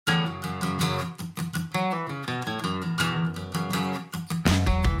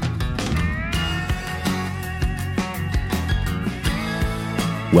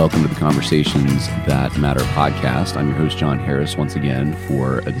Welcome to the Conversations That Matter podcast. I'm your host, John Harris, once again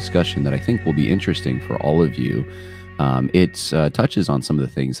for a discussion that I think will be interesting for all of you. It touches on some of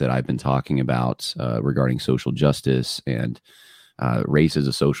the things that I've been talking about regarding social justice and race as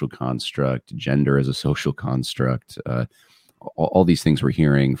a social construct, gender as a social construct, all these things we're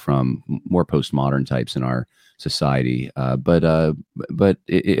hearing from more postmodern types in our society. But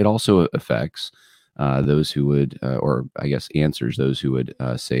it also affects those who would, or I guess answers those who would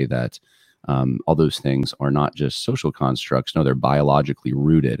say that all those things are not just social constructs. No, they're biologically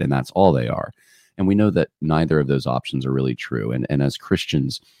rooted, and that's all they are. And we know that neither of those options are really true. And as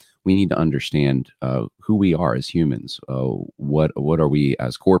Christians, we need to understand who we are as humans. What are we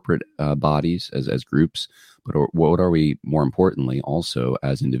as corporate bodies, as groups? But what are we, more importantly, also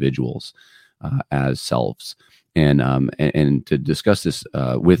as individuals, as selves? And to discuss this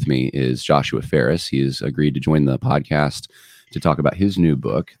with me is Joshua Farris. He has agreed to join the podcast to talk about his new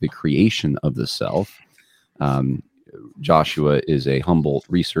book, The Creation of the Self. Joshua is a Humboldt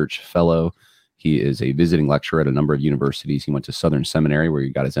Research Fellow. He is a visiting lecturer at a number of universities. He went to Southern Seminary, where he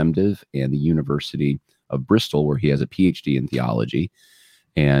got his MDiv, and the University of Bristol, where he has a PhD in theology.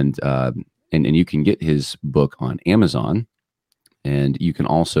 And you can get his book on Amazon, and you can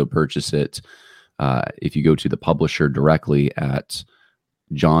also purchase it if you go to the publisher directly at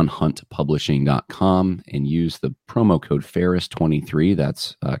johnhuntpublishing.com and use the promo code Farris23,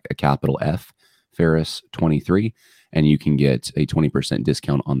 that's a capital F, Farris23, and you can get a 20%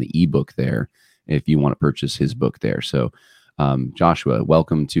 discount on the ebook there if you want to purchase his book there. So, Joshua,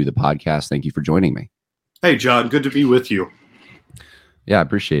 welcome to the podcast. Thank you for joining me. Hey, John, good to be with you. Yeah, I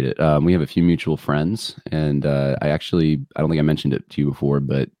appreciate it. We have a few mutual friends, and I don't think I mentioned it to you before,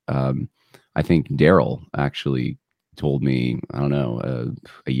 but I think Daryl actually told me, I don't know,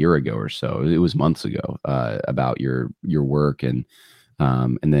 a year ago or so. It was months ago about your work, and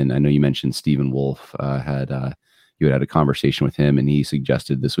then I know you mentioned Stephen Wolf you had a conversation with him, and he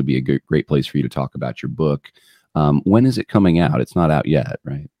suggested this would be a great place for you to talk about your book. When is it coming out? It's not out yet,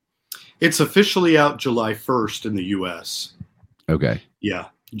 right? It's officially out July 1st in the U.S. Okay. Yeah,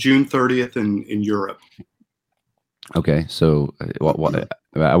 June 30th in Europe. Okay, so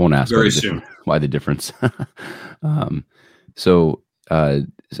I won't ask very soon why the difference. So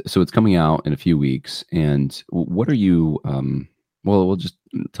it's coming out in a few weeks, and what are you? Well, just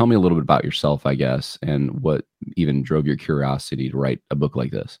tell me a little bit about yourself, I guess, and what even drove your curiosity to write a book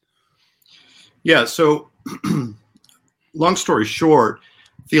like this. Yeah. So, long story short,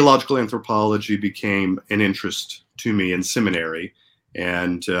 theological anthropology became an interest to me in seminary,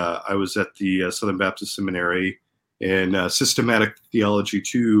 and I was at the Southern Baptist Seminary in Systematic Theology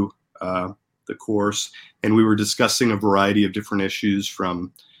 2, the course, and we were discussing a variety of different issues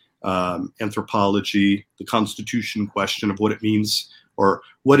from anthropology, the Constitution question of what it means or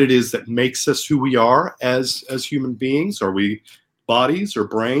what it is that makes us who we are as human beings. Are we bodies or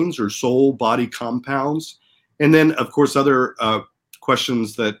brains or soul body compounds? And then, of course, other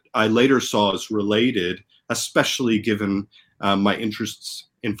questions that I later saw as related, especially given my interests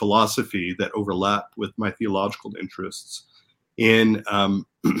in philosophy that overlap with my theological interests in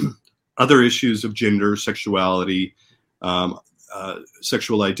other issues of gender, sexuality,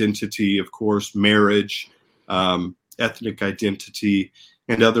 sexual identity, of course, marriage, ethnic identity,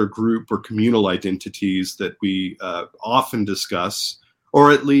 and other group or communal identities that we often discuss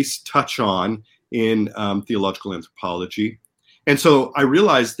or at least touch on in theological anthropology. And so I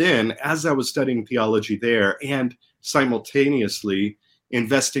realized then, as I was studying theology there and simultaneously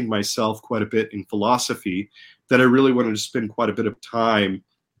investing myself quite a bit in philosophy, that I really wanted to spend quite a bit of time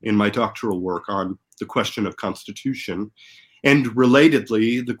in my doctoral work on the question of constitution, and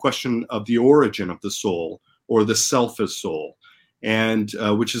relatedly, the question of the origin of the soul or the self as soul, and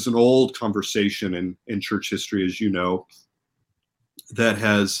which is an old conversation in church history, as you know, that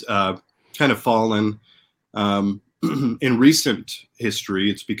has kind of fallen in recent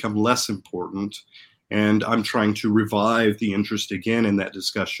history. It's become less important. And I'm trying to revive the interest again in that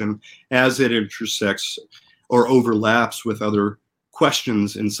discussion as it intersects or overlaps with other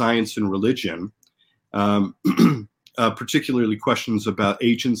questions in science and religion, particularly questions about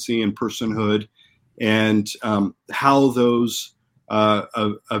agency and personhood, and how those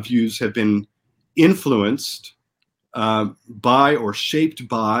views have been influenced by or shaped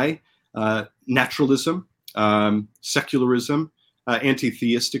by naturalism, secularism,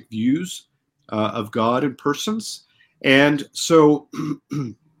 anti-theistic views of God and persons. And so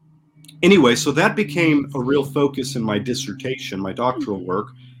anyway, so that became a real focus in my dissertation, my doctoral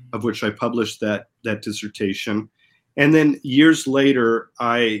work, of which I published that dissertation. And then years later,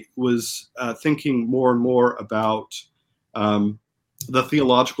 I was thinking more and more about the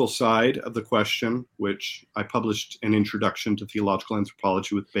theological side of the question, which I published an introduction to theological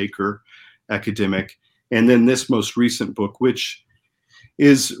anthropology with Baker, academic, and then this most recent book, which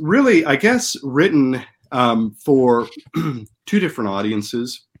is really, I guess, written for two different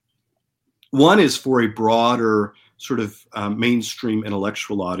audiences. One is for a broader sort of mainstream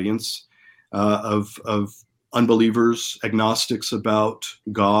intellectual audience of unbelievers, agnostics about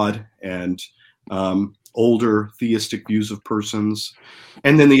God, and older theistic views of persons.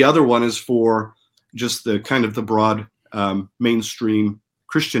 And then the other one is for just the kind of the broad mainstream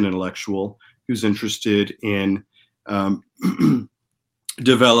Christian intellectual who's interested in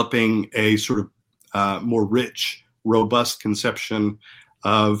developing a sort of more rich, robust conception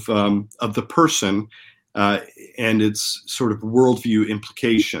of the person and its sort of worldview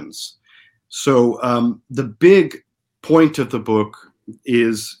implications. So the big point of the book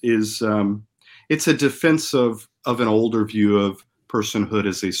is it's a defense of an older view of personhood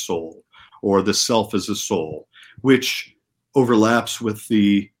as a soul, or the self as a soul, which overlaps with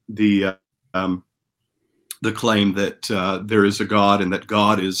the claim that there is a God and that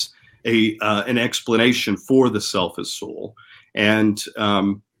God is an explanation for the self as soul, and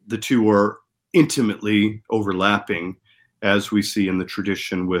the two are intimately overlapping, as we see in the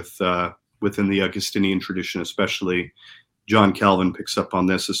tradition within the Augustinian tradition, especially. John Calvin picks up on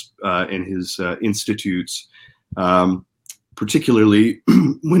this in his Institutes, particularly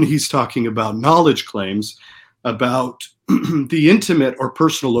when he's talking about knowledge claims, about the intimate or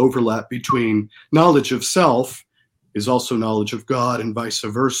personal overlap between knowledge of self is also knowledge of God and vice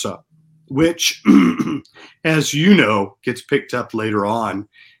versa, which, as you know, gets picked up later on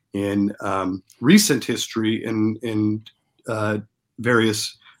in recent history in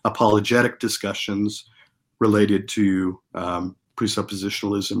various apologetic discussions related to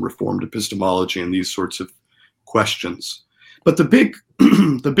presuppositionalism, Reformed epistemology, and these sorts of questions. But the big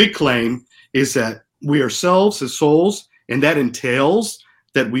claim is that we ourselves as souls, and that entails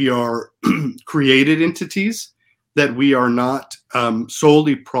that we are created entities, that we are not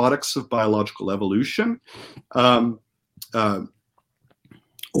solely products of biological evolution, or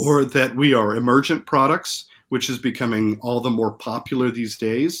that we are emergent products, which is becoming all the more popular these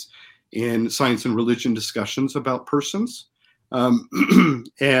days in science and religion discussions about persons,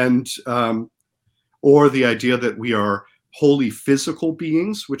 and or the idea that we are wholly physical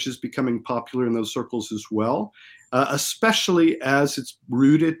beings, which is becoming popular in those circles as well, especially as it's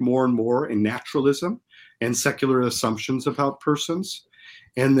rooted more and more in naturalism and secular assumptions about persons.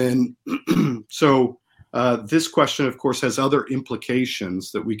 And then, so this question, of course, has other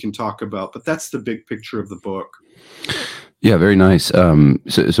implications that we can talk about, but that's the big picture of the book. Yeah, very nice.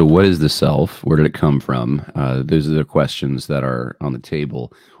 So what is the self? Where did it come from? Those are the questions that are on the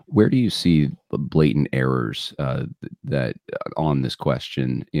table. Where do you see blatant errors that on this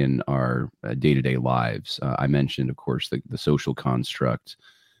question in our day-to-day lives? I mentioned, of course, the social construct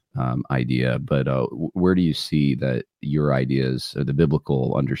idea, but where do you see that your ideas, the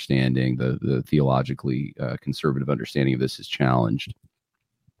biblical understanding, the theologically conservative understanding of this is challenged?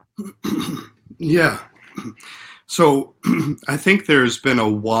 Yeah. So I think there's been a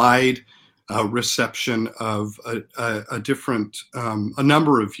wide reception of a different, a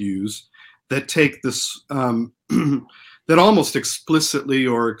number of views that take this, that almost explicitly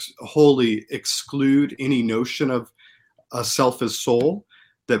or wholly exclude any notion of a self as soul,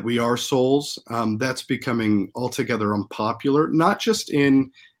 that we are souls. That's becoming altogether unpopular, not just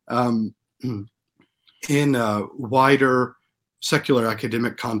in wider secular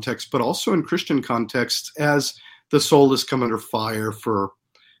academic context, but also in Christian contexts, as the soul has come under fire for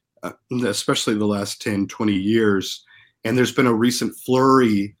especially the last 10, 20 years. And there's been a recent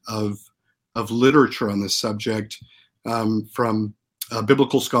flurry of literature on this subject, from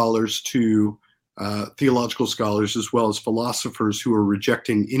biblical scholars to theological scholars, as well as philosophers who are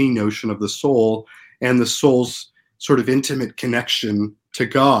rejecting any notion of the soul and the soul's sort of intimate connection to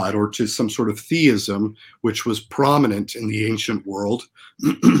God or to some sort of theism, which was prominent in the ancient world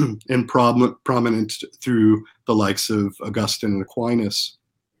and prominent through the likes of Augustine and Aquinas.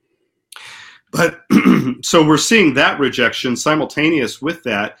 But so we're seeing that rejection simultaneous with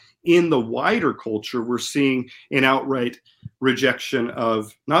that. In the wider culture, we're seeing an outright rejection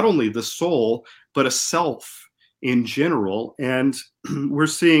of not only the soul, but a self in general. And we're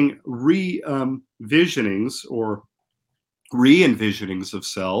seeing re-envisionings of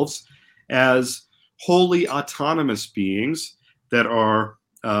selves as wholly autonomous beings that are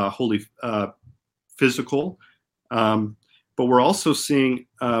wholly physical. But we're also seeing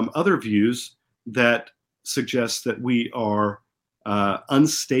other views that suggest that we are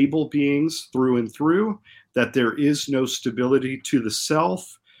unstable beings through and through, that there is no stability to the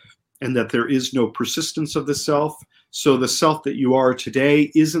self, and that there is no persistence of the self. So the self that you are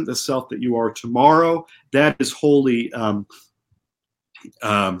today isn't the self that you are tomorrow. That is wholly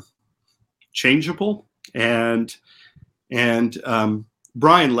changeable. And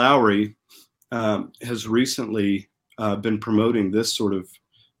Brian Lowry has recently been promoting this sort of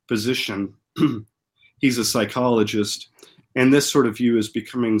position. He's a psychologist, and this sort of view is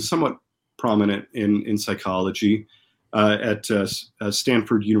becoming somewhat prominent in psychology at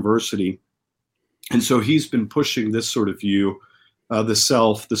Stanford University. And so he's been pushing this sort of view, the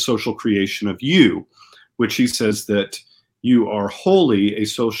self, the social creation of you, which he says that you are wholly a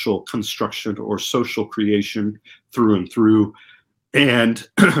social construction or social creation through and through, and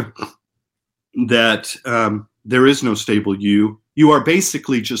that there is no stable you. You are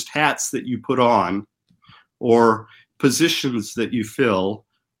basically just hats that you put on, or positions that you fill,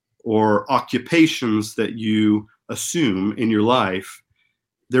 or occupations that you assume in your life.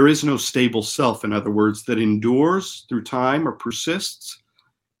 There is no stable self, in other words, that endures through time or persists.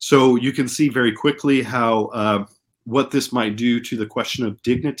 So you can see very quickly how what this might do to the question of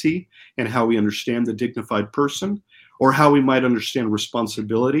dignity and how we understand the dignified person, or how we might understand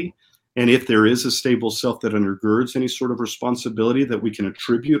responsibility. And if there is a stable self that undergirds any sort of responsibility, that we can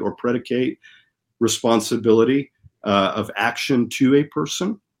attribute or predicate responsibility of action to a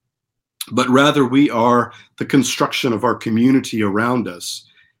person. But rather, we are the construction of our community around us.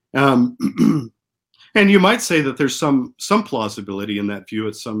 And you might say that there's some plausibility in that view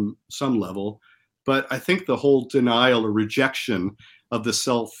at some level, but I think the whole denial or rejection of the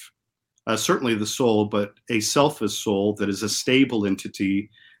self, certainly the soul, but a self as soul that is a stable entity,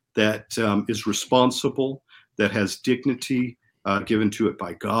 that is responsible, that has dignity given to it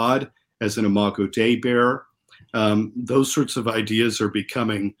by God as an Imago Dei bearer. Those sorts of ideas are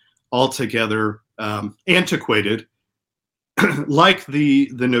becoming altogether antiquated, like the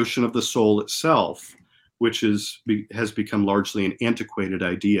notion of the soul itself, which has become largely an antiquated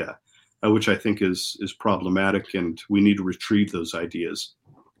idea, which I think is problematic, and we need to retrieve those ideas.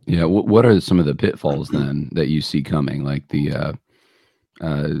 Yeah. What are some of the pitfalls then that you see coming, like the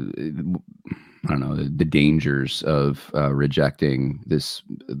I don't know, the dangers of rejecting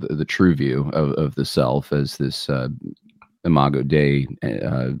the true view of the self as this Imago Dei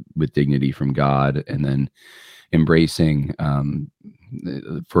with dignity from God, and then embracing,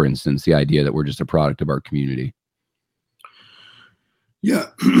 for instance, the idea that we're just a product of our community? Yeah.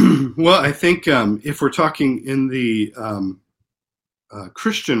 Well, I think if we're talking in the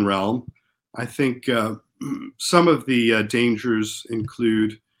Christian realm, I think some of the dangers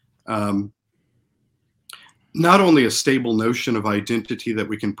include not only a stable notion of identity that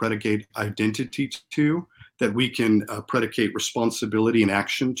we can predicate identity to, that we can predicate responsibility and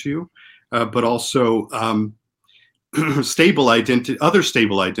action to, but also other stable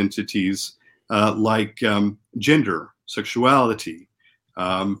identities like gender, sexuality,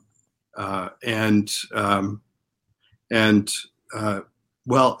 and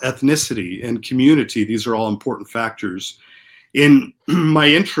ethnicity and community. These are all important factors. In my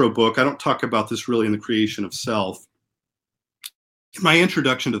intro book, I don't talk about this really in the creation of self. In my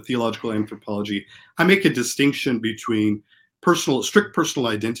introduction to theological anthropology, I make a distinction between strict personal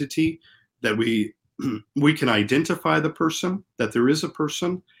identity, that we can identify the person, that there is a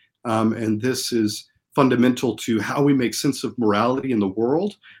person, and this is fundamental to how we make sense of morality in the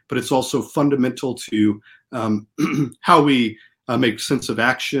world, but it's also fundamental to how we make sense of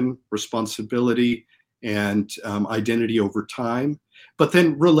action, responsibility, and identity over time. But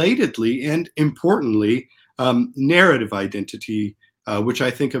then relatedly and importantly, narrative identity, which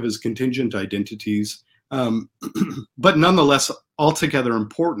I think of as contingent identities, but nonetheless altogether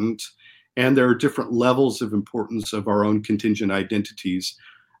important. And there are different levels of importance of our own contingent identities.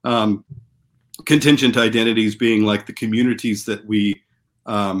 Contingent identities being like the communities that we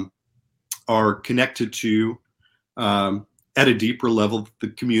are connected to, at a deeper level, the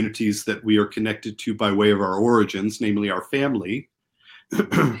communities that we are connected to by way of our origins, namely our family.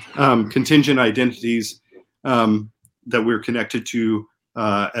 Contingent identities that we're connected to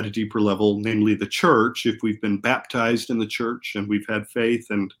at a deeper level, namely the church, if we've been baptized in the church and we've had faith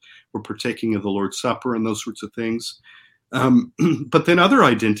and we're partaking of the Lord's Supper and those sorts of things. But then other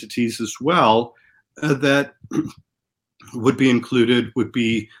identities as well that would be included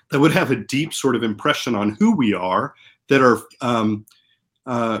that would have a deep sort of impression on who we are, that are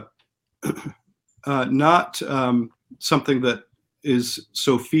not something that is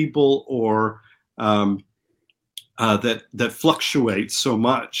so feeble or that fluctuates so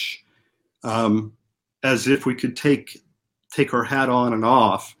much, as if we could take take our hat on and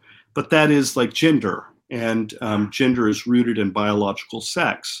off, but that is like gender, and gender is rooted in biological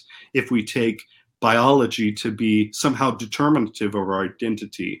sex. If we take biology to be somehow determinative of our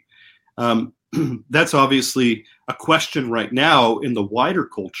identity, that's obviously a question right now in the wider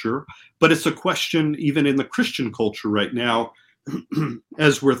culture, but it's a question even in the Christian culture right now,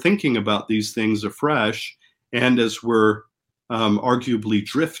 as we're thinking about these things afresh, and as we're arguably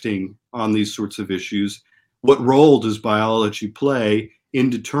drifting on these sorts of issues. What role does biology play in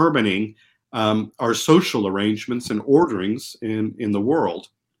determining our social arrangements and orderings in the world?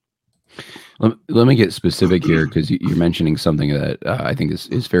 Let me get specific here, because you're mentioning something that I think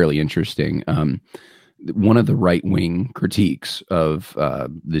is fairly interesting. One of the right-wing critiques of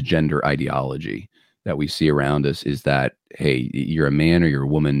the gender ideology that we see around us is that, hey, you're a man or you're a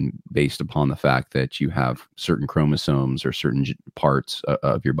woman based upon the fact that you have certain chromosomes or certain parts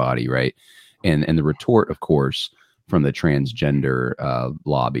of your body, right? And the retort, of course, from the transgender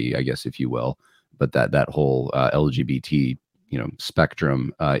lobby, I guess, if you will, but that whole LGBT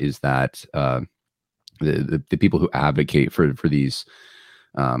spectrum is that the people who advocate for these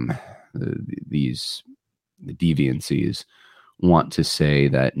deviancies want to say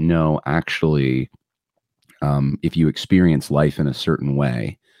that no, actually, if you experience life in a certain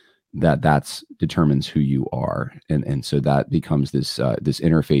way, that determines who you are, and so that becomes this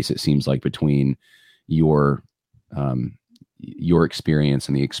interface, it seems like, between your experience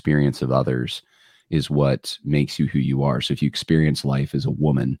and the experience of others is what makes you who you are. So if you experience life as a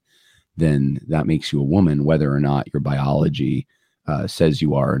woman, then that makes you a woman, whether or not your biology says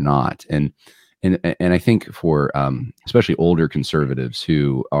you are or not. And I think for especially older conservatives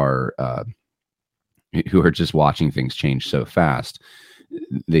who are just watching things change so fast,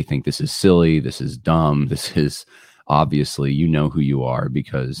 they think this is silly, this is dumb, this is obviously, who you are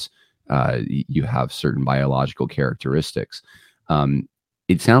because you have certain biological characteristics.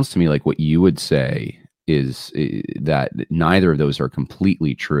 It sounds to me like what you would say is that neither of those are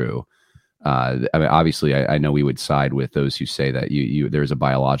completely true. I mean, obviously, I know we would side with those who say that there's a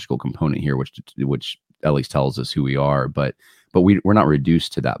biological component here, which at least tells us who we are, but we're not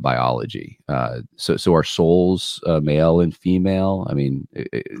reduced to that biology. So our souls, male and female. I mean,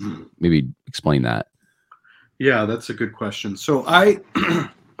 maybe explain that. Yeah, that's a good question. So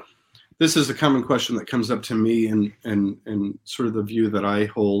this is a common question that comes up to me, and sort of the view that I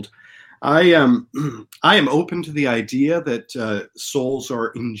hold. I am open to the idea that souls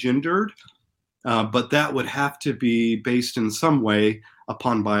are engendered, but that would have to be based in some way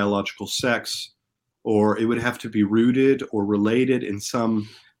upon biological sex, or it would have to be rooted or related in some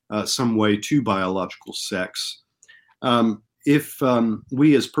way to biological sex. If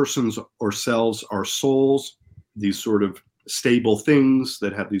we as persons ourselves are souls, these sort of stable things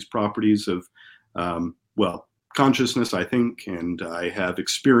that have these properties of, consciousness, I think, and I have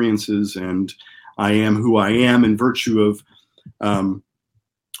experiences, and I am who I am in virtue of,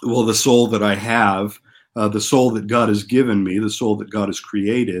 the soul that I have, the soul that God has given me, the soul that God has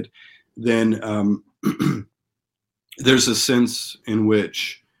created, then there's a sense in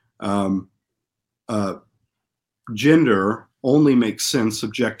which gender only makes sense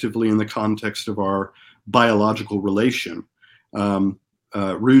objectively in the context of our biological relation,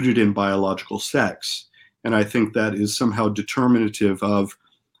 rooted in biological sex. And I think that is somehow determinative of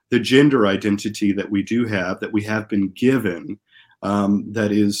the gender identity that we do have, that we have been given, that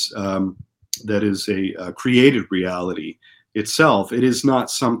is a created reality itself. It is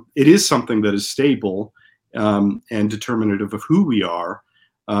something that is stable and determinative of who we are,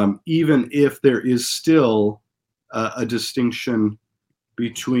 even if there is still a distinction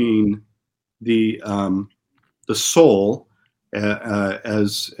between the soul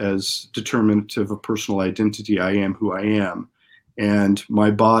as determinative of personal identity. I am who I am, and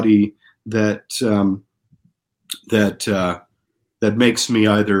my body that makes me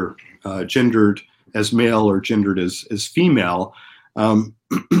either gendered as male or gendered as female. But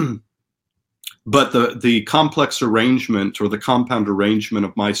the complex arrangement or the compound arrangement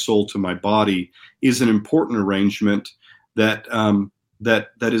of my soul to my body is an important arrangement that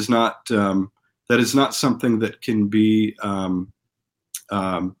is not something that can be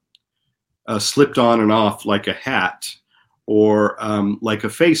slipped on and off like a hat or like a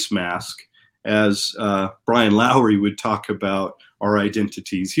face mask, as Brian Lowry would talk about our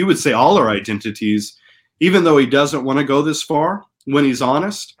identities. He would say all our identities, even though he doesn't want to go this far when he's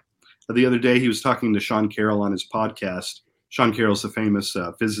honest. The other day he was talking to Sean Carroll on his podcast. Sean Carroll's a famous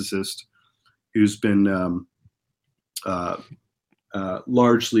physicist who's been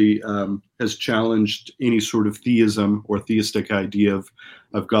largely has challenged any sort of theism or theistic idea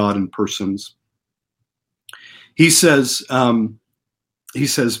of God and persons. he says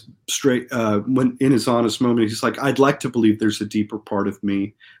straight when in his honest moment, he's like, I'd like to believe there's a deeper part of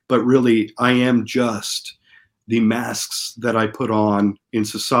me, but really I am just the masks that I put on in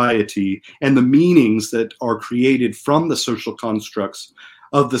society and the meanings that are created from the social constructs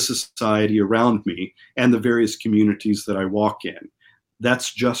of the society around me and the various communities that I walk in.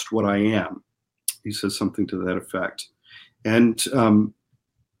 That's just what I am. He says something to that effect. And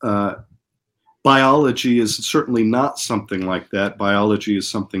biology is certainly not something like that. Biology is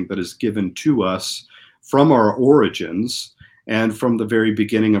something that is given to us from our origins and from the very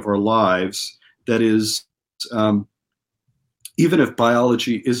beginning of our lives. That is, even if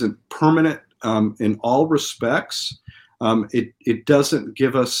biology isn't permanent in all respects, it doesn't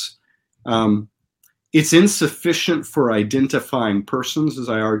give us, it's insufficient for identifying persons, as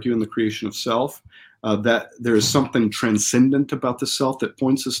I argue in The Creation of Self, that there is something transcendent about the self that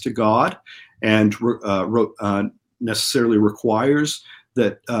points us to God and necessarily requires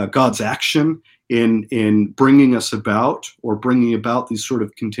that God's action in bringing us about or bringing about these sort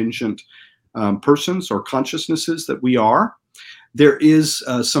of contingent persons or consciousnesses that we are. There is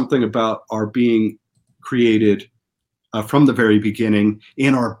something about our being created from the very beginning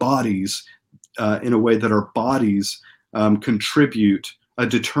in our bodies in a way that our bodies contribute a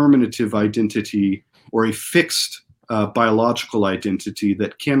determinative identity or a fixed biological identity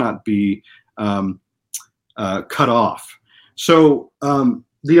that cannot be cut off. So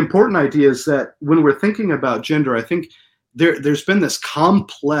the important idea is that when we're thinking about gender, I think there's been this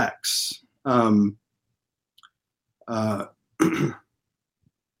complex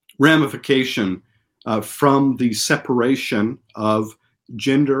ramification from the separation of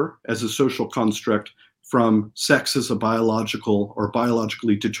gender as a social construct from sex as a biological or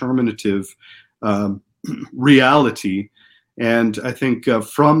biologically determinative reality. And I think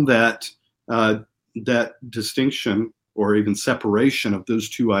from that distinction or even separation of those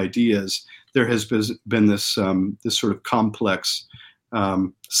two ideas, there has been this this sort of complex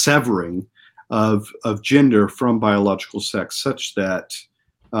severing of gender from biological sex, such that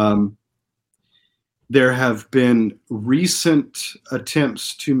there have been recent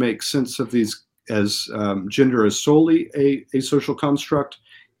attempts to make sense of these as gender as solely a social construct,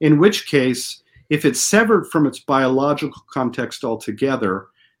 in which case, if it's severed from its biological context altogether,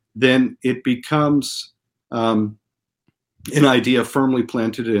 then it becomes an idea firmly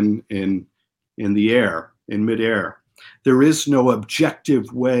planted in the air, in midair. There is no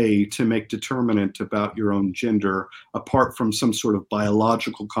objective way to make determinant about your own gender apart from some sort of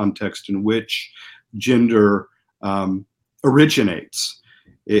biological context in which gender originates.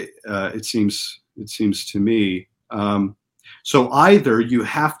 It seems to me. So either you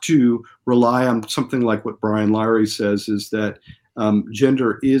have to rely on something like what Brian Lowry says, is that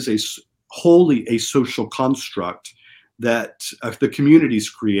gender is wholly a social construct that the communities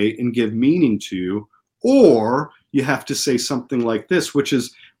create and give meaning to, or you have to say something like this, which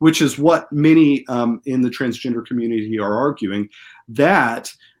is what many in the transgender community are arguing,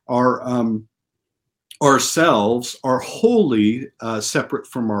 that ourselves are wholly separate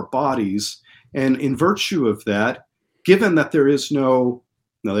from our bodies, and in virtue of that, given that there is no,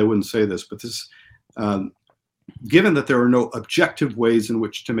 they wouldn't say this, but this, given that there are no objective ways in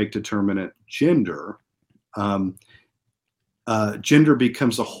which to make determinate gender, gender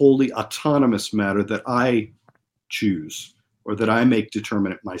becomes a wholly autonomous matter that I choose, or that I make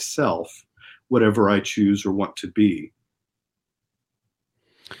determinate myself, whatever I choose or want to be.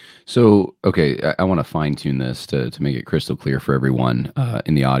 So, okay, I want to fine tune this to make it crystal clear for everyone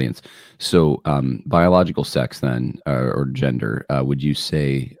in the audience. So, biological sex then, or gender, would you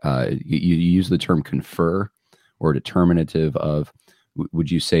say, you use the term confer or determinative of,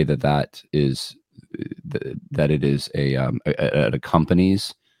 would you say that is, that it is it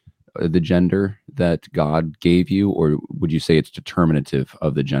accompanies the gender that God gave you, or would you say it's determinative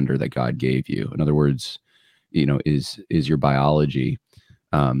of the gender that God gave you? In other words, is your biology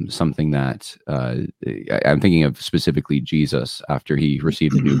something that I'm thinking of specifically Jesus after he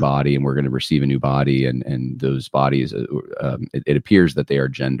received a new body, and we're going to receive a new body, and those bodies, it appears that they are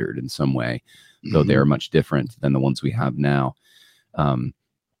gendered in some way, though they are much different than the ones we have now.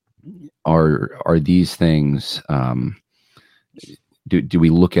 Are these things? Do we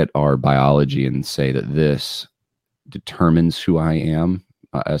look at our biology and say that this determines who I am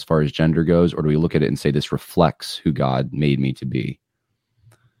as far as gender goes, or do we look at it and say this reflects who God made me to be?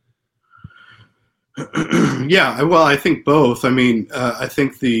 Yeah, well, I think both. I mean, I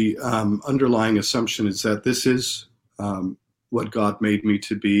think the underlying assumption is that this is what God made me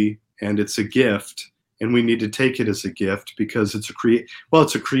to be, and it's a gift, and we need to take it as a gift because it's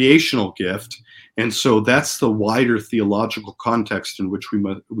a creational gift. And so that's the wider theological context in which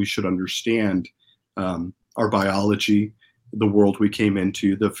we should understand our biology, the world we came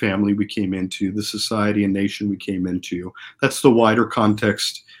into, the family we came into, the society and nation we came into. That's the wider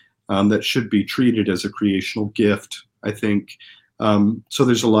context that should be treated as a creational gift, I think. So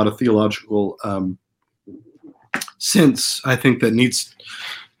there's a lot of theological sense, I think, that needs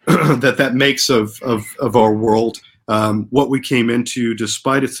that makes of our world what we came into,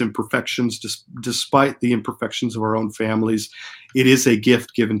 despite its imperfections, despite the imperfections of our own families. It is a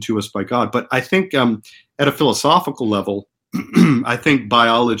gift given to us by God. But I think at a philosophical level, I think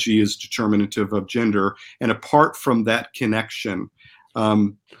biology is determinative of gender, and apart from that connection,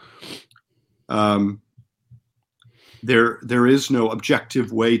 there is no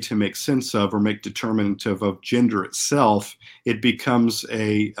objective way to make sense of or make determinative of gender itself. It becomes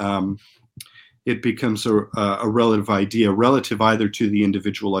a relative idea, relative either to the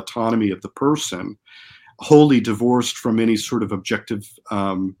individual autonomy of the person, wholly divorced from any sort of objective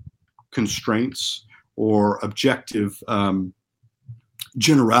constraints or objective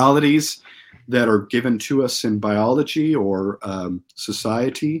generalities that are given to us in biology or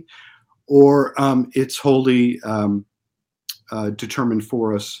society, or it's wholly determined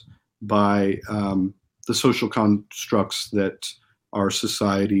for us by the social constructs that our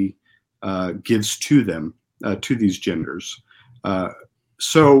society gives to them, to these genders.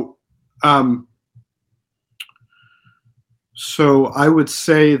 So I would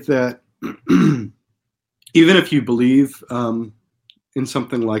say that even if you believe in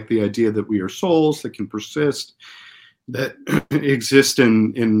something like the idea that we are souls that can persist, that exist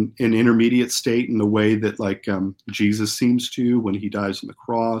in intermediate state in the way that like Jesus seems to when he dies on the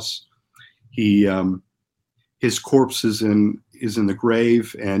cross, his corpse is in the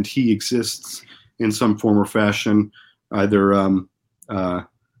grave and he exists in some form or fashion, either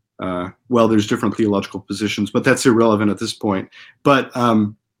well, there's different theological positions, but that's irrelevant at this point. But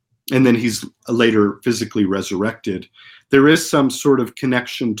and then he's later physically resurrected. There is some sort of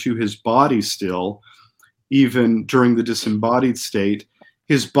connection to his body still, even during the disembodied state.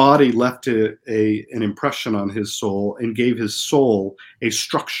 His body left an impression on his soul and gave his soul a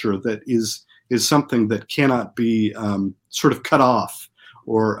structure that is something that cannot be sort of cut off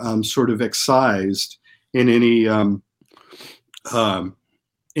or sort of excised in any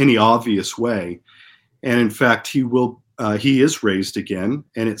obvious way. And in fact, he is raised again,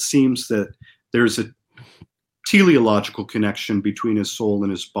 and it seems that there's a teleological connection between his soul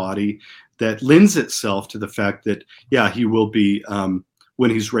and his body that lends itself to the fact that, yeah, he will be,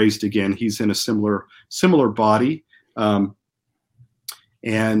 when he's raised again, he's in a similar body.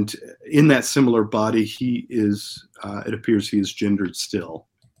 And in that similar body, he is, it appears he is gendered still.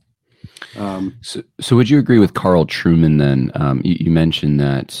 So would you agree with Carl Trueman then? You mentioned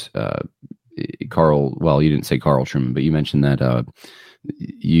that Carl, well, you didn't say Carl Trueman, but you mentioned that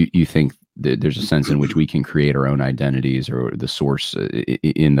you think that there's a sense in which we can create our own identities, or the source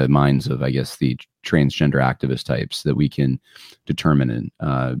in the minds of, I guess, the transgender activist types, that we can determine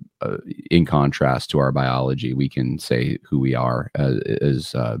in contrast to our biology. We can say who we are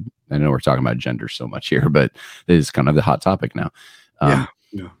as I know we're talking about gender so much here, but it is kind of the hot topic now. Yeah.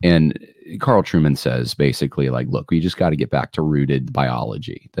 And Carl Trueman says basically, like, look, we just got to get back to rooted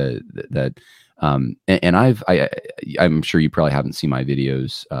biology. And I'm sure you probably haven't seen my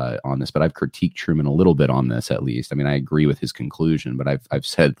videos on this, but I've critiqued Trueman a little bit on this, at least. I mean, I agree with his conclusion, but I've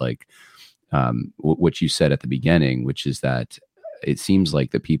said, like, what you said at the beginning, which is that it seems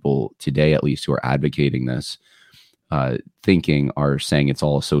like the people today, at least, who are advocating this thinking, are saying it's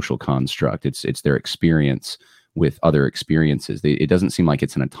all a social construct. It's their experience with other experiences. It doesn't seem like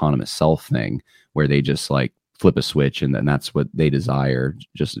it's an autonomous self thing where they just like flip a switch and then that's what they desire.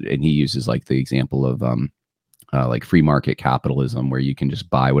 And he uses like the example of like free market capitalism, where you can just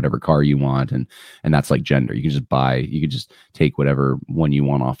buy whatever car you want, and that's like gender. You can just take whatever one you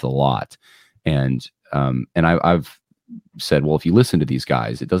want off the lot. And I've said, well, if you listen to these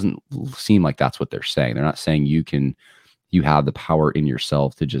guys, it doesn't seem like that's what they're saying. They're not saying you have the power in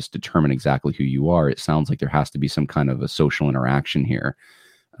yourself to just determine exactly who you are. It sounds like there has to be some kind of a social interaction here.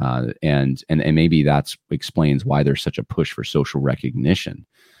 And maybe that explains why there's such a push for social recognition,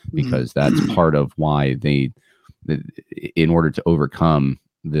 because that's part of why in order to overcome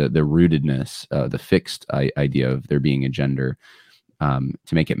the rootedness, the fixed idea of there being a gender,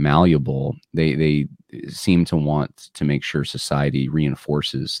 to make it malleable, they seem to want to make sure society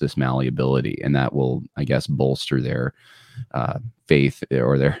reinforces this malleability, and that will, I guess, bolster their faith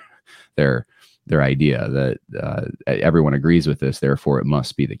or their idea that everyone agrees with this, therefore it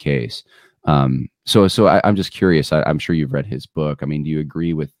must be the case. I'm just curious. I'm sure you've read his book. I mean, do you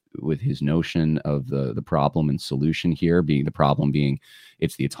agree with his notion of the problem and solution here, being the problem being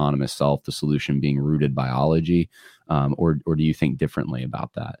it's the autonomous self, the solution being rooted biology, or do you think differently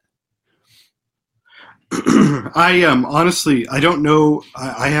about that? I honestly, I don't know.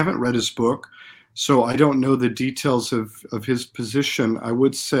 I haven't read his book, so I don't know the details of his position. I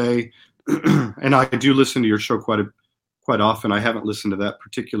would say, and I do listen to your show quite often. I haven't listened to that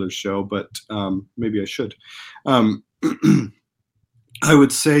particular show, but maybe I should. I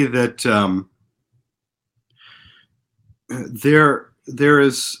would say that there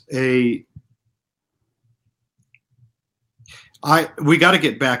is we got to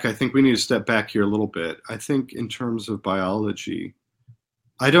get back. I think we need to step back here a little bit. I think in terms of biology,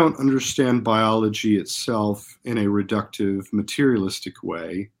 I don't understand biology itself in a reductive, materialistic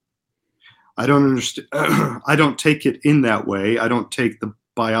way. I don't understand. I don't take it in that way. I don't take the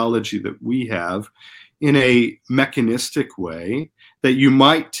biology that we have in a mechanistic way that you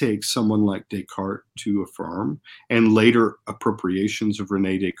might take someone like Descartes to affirm, and later appropriations of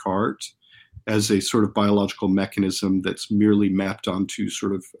René Descartes as a sort of biological mechanism that's merely mapped onto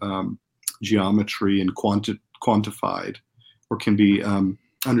sort of geometry and quantified, or can be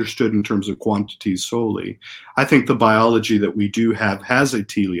understood in terms of quantities solely. I think the biology that we do have has a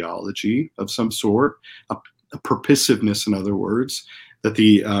teleology of some sort, a purposiveness, in other words, that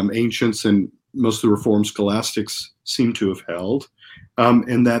the ancients and most of the Reformed scholastics seem to have held,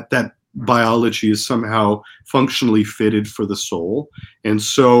 and that biology is somehow functionally fitted for the soul. And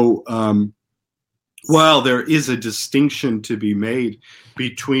so while there is a distinction to be made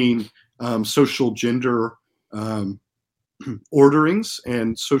between social gender orderings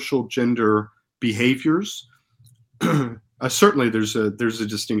and social gender behaviors, certainly there's a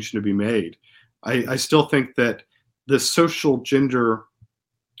distinction to be made. I still think that the social gender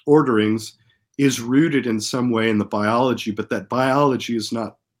orderings is rooted in some way in the biology, but that biology is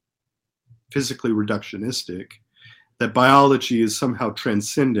not physically reductionistic. That biology is somehow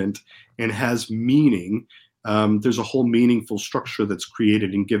transcendent and has meaning. There's a whole meaningful structure that's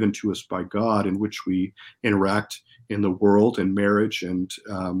created and given to us by God, in which we interact in the world and marriage and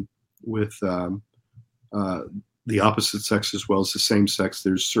with the opposite sex as well as the same sex.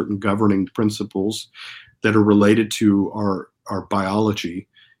 There's certain governing principles that are related to our biology.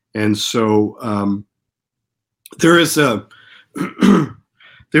 And so there is a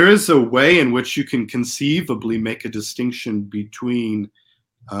way in which you can conceivably make a distinction between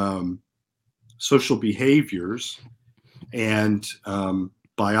social behaviors and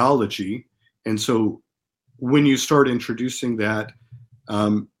biology. And so when you start introducing that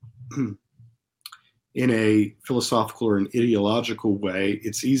in a philosophical or an ideological way,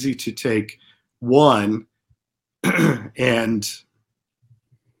 it's easy to take one and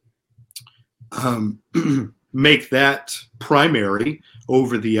make that primary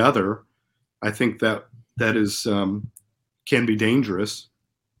over the other. I think that is can be dangerous.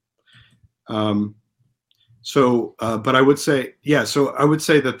 But I would say, so I would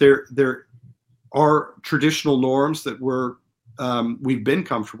say that there are traditional norms that we've been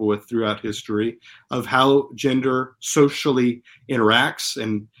comfortable with throughout history of how gender socially interacts,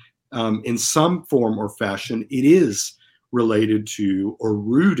 and in some form or fashion, it is related to or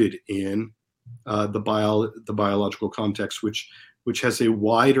rooted in the biological context, which has a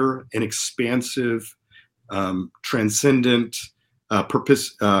wider and expansive, transcendent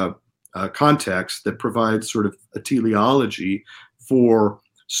purpose context that provides sort of a teleology for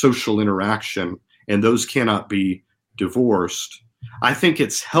social interaction, and those cannot be divorced. I think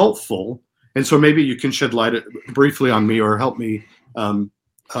it's helpful, and so maybe you can shed light briefly on me or help me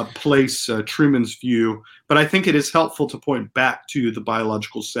place Truman's view, but I think it is helpful to point back to the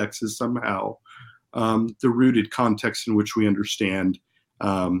biological sex as somehow the rooted context in which we understand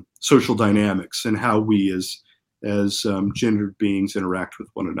social dynamics and how we as gendered beings interact with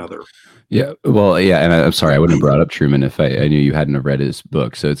one another. Yeah, well, yeah, and I'm sorry I wouldn't have brought up Truman if I knew you hadn't have read his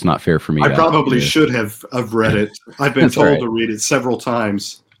book, so it's not fair for me. I probably should have read it. I've been told to read it several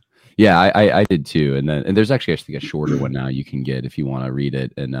times. Yeah, I did too, and there's actually a shorter one now you can get if you want to read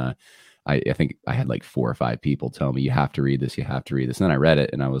it, and I think I had like 4 or 5 people tell me you have to read this, and then I read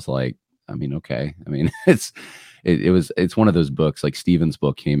it, and I was like, I mean, okay, I mean, it's one of those books, like Stephen's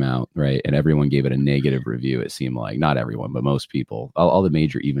book came out, right, and everyone gave it a negative review. It seemed like, not everyone, but most people, all the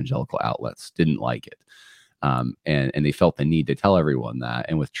major evangelical outlets didn't like it, and they felt the need to tell everyone that.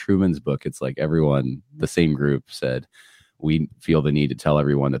 And with Truman's book, it's like everyone, the same group said, we feel the need to tell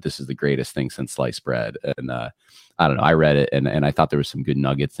everyone that this is the greatest thing since sliced bread. And I don't know, I read it and I thought there was some good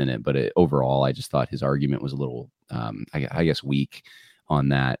nuggets in it, but overall, I just thought his argument was a little, I guess, weak on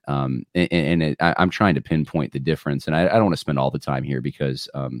that. I'm trying to pinpoint the difference, and I don't want to spend all the time here because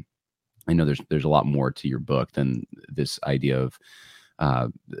I know there's a lot more to your book than this idea of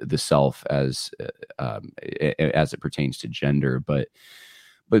the self as it pertains to gender, but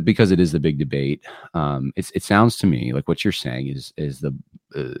because it is the big debate, it sounds to me like what you're saying is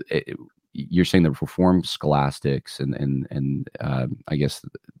you're saying the Reformed scholastics and I guess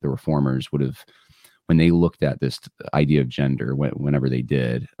the Reformers would have, when they looked at this idea of gender, whenever they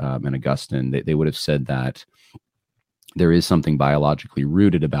did, and Augustine, they would have said that there is something biologically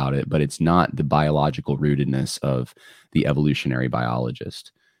rooted about it, but it's not the biological rootedness of the evolutionary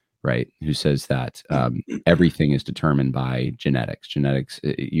biologist, right? Who says that everything is determined by genetics. Genetics,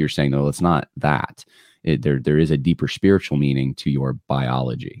 you're saying, though, it's not that. There is a deeper spiritual meaning to your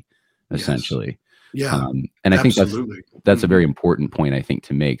biology, essentially. Yes. Yeah, and I absolutely. think that's a very important point, I think,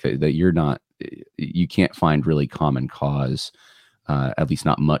 to make, that you can't find really common cause, at least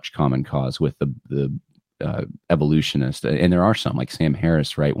not much common cause with the evolutionist. And there are some, like Sam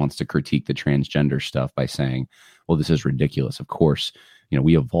Harris, right, wants to critique the transgender stuff by saying, well, this is ridiculous. Of course,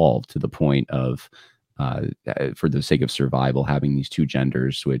 we evolved to the point of, for the sake of survival, having these two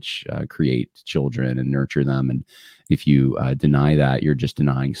genders, which create children and nurture them. And if you deny that, you're just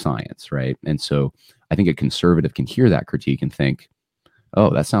denying science, right? And so I think a conservative can hear that critique and think,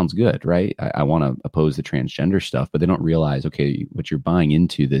 oh, that sounds good, right? I want to oppose the transgender stuff, but they don't realize, okay, what you're buying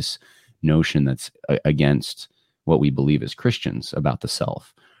into this notion that's against what we believe as Christians about the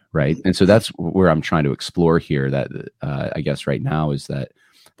self, right? And so that's where I'm trying to explore here, that I guess right now, is that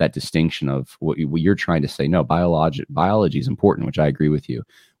distinction of what you're trying to say. No, biology is important, which I agree with you,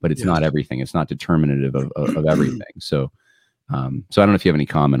 but it's not everything. It's not determinative of everything. So so I don't know if you have any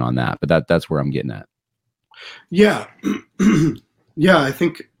comment on that, but that's where I'm getting at. Yeah. Yeah, I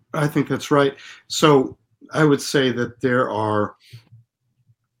think that's right. So I would say that there are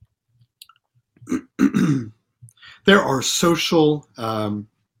social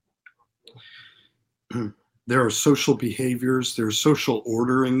behaviors, there are social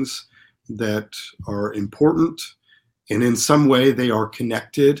orderings that are important, and in some way they are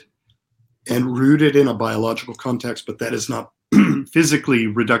connected and rooted in a biological context, but that is not physically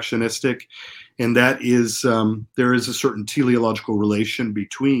reductionistic, and that is there is a certain teleological relation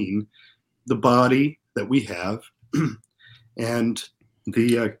between the body that we have and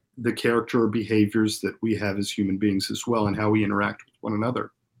the character or behaviors that we have as human beings as well, and how we interact with one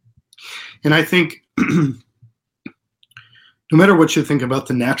another. And I think no matter what you think about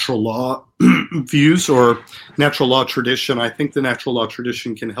the natural law views or natural law tradition, I think the natural law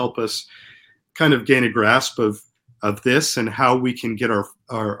tradition can help us kind of gain a grasp of this and how we can get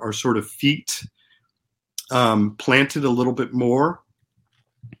our sort of feet planted a little bit more.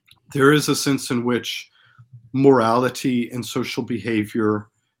 There is a sense in which morality and social behavior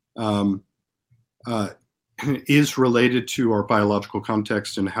is related to our biological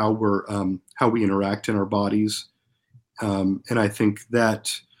context and how we interact in our bodies. And I think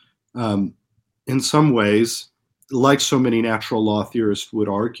that in some ways, like so many natural law theorists would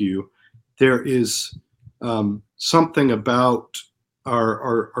argue, there is something about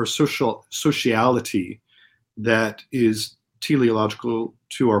our sociality that is teleological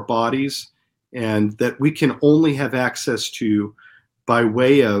to our bodies, and that we can only have access to by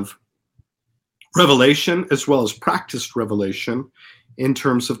way of revelation as well as practiced revelation in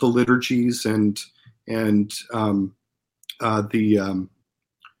terms of the liturgies and the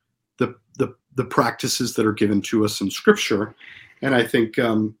practices that are given to us in Scripture. And I think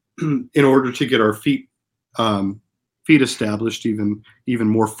in order to get our feet established even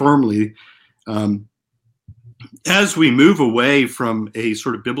more firmly, as we move away from a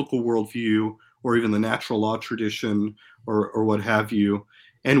sort of biblical worldview or even the natural law tradition or what have you,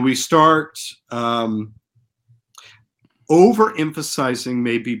 and we start overemphasizing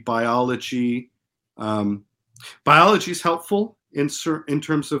maybe biology. Biology is helpful in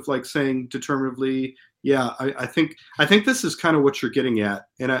terms of like saying determinatively, yeah, I think this is kind of what you're getting at,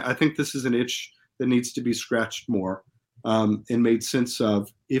 and I think this is an itch that needs to be scratched more and made sense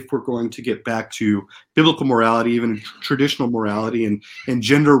of if we're going to get back to biblical morality, even traditional morality, and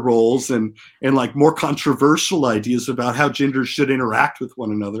gender roles and like more controversial ideas about how genders should interact with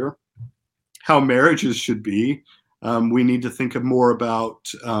one another, how marriages should be. We need to think of more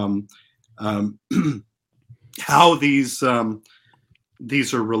about how these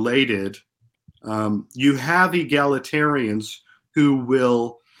are related. You have egalitarians who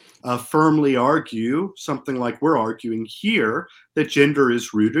will firmly argue something like we're arguing here, that gender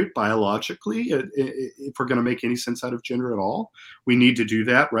is rooted biologically. If we're going to make any sense out of gender at all, we need to do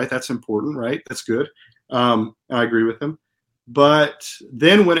that, right? That's important, right? That's good. I agree with them. But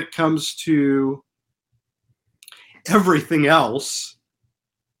then when it comes to everything else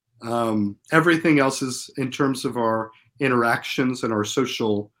is in terms of our interactions and our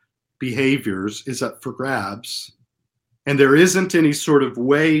social behaviors is up for grabs. And there isn't any sort of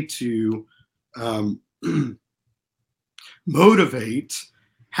way to motivate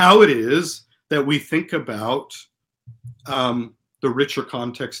how it is that we think about the richer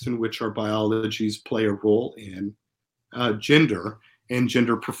context in which our biologies play a role in gender and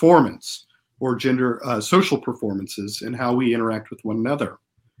gender performance, or gender social performances, and how we interact with one another.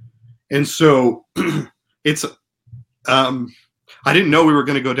 And so it's I didn't know we were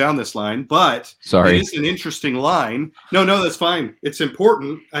going to go down this line, but Sorry. It is an interesting line. No, that's fine. It's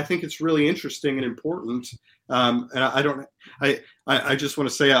important. I think it's really interesting and important. And I just want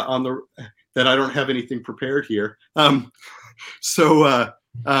to say that I don't have anything prepared here.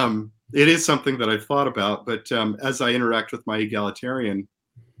 It is something that I've thought about, but as I interact with my egalitarian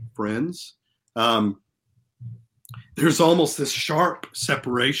friends, there's almost this sharp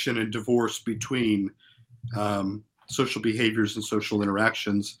separation and divorce between social behaviors and social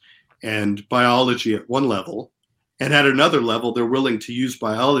interactions and biology at one level. And at another level, they're willing to use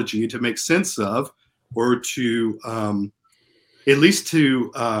biology to make sense of, or to at least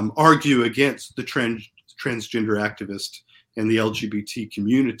to argue against the transgender activist and the LGBT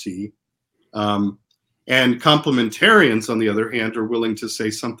community. And complementarians, on the other hand, are willing to say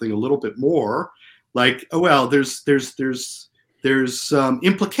something a little bit more like, oh, well, there's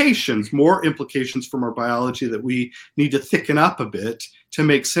implications, more implications from our biology that we need to thicken up a bit to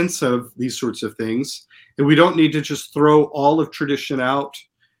make sense of these sorts of things. And we don't need to just throw all of tradition out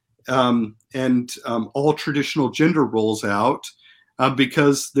and all traditional gender roles out,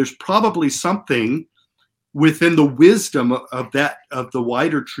 because there's probably something within the wisdom of the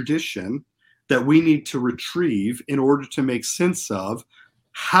wider tradition that we need to retrieve in order to make sense of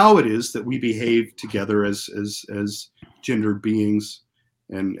how it is that we behave together as gendered beings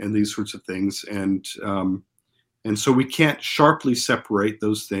and these sorts of things. And so we can't sharply separate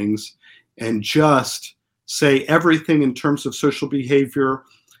those things and just say everything in terms of social behavior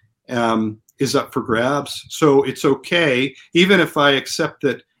is up for grabs. So it's okay, even if I accept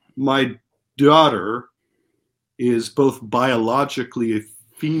that my daughter is both biologically a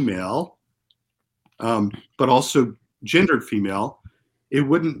female, but also gendered female, it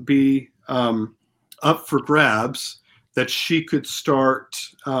wouldn't be up for grabs that she could start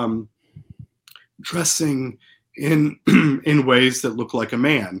dressing in ways that look like a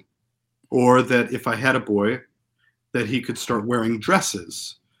man, or that if I had a boy, that he could start wearing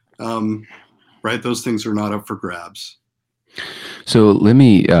dresses. Right? Those things are not up for grabs. So let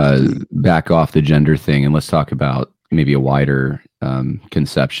me back off the gender thing, and let's talk about maybe a wider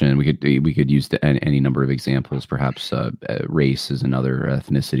conception. We could use any number of examples. Perhaps race is another,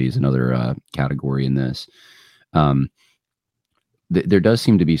 ethnicity is another category in this. There does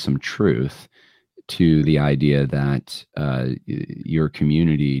seem to be some truth to the idea that your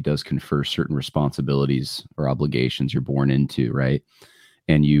community does confer certain responsibilities or obligations you're born into, right?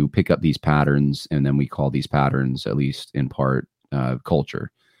 And you pick up these patterns, and then we call these patterns, at least in part,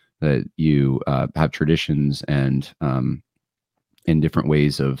 culture. That you have traditions and different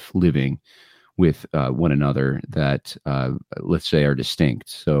ways of living with one another that, let's say, are distinct.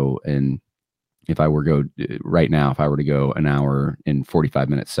 So, if I were to go an hour and 45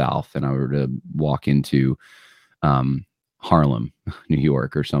 minutes south, and I were to walk into Harlem, New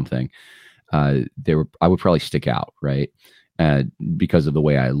York, or something, I would probably stick out, right? Because of the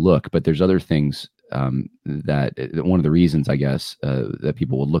way I look. But there's other things that one of the reasons, I guess, that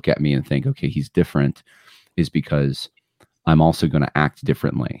people will look at me and think, okay, he's different, is because I'm also going to act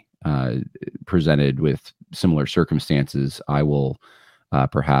differently. Presented with similar circumstances, I will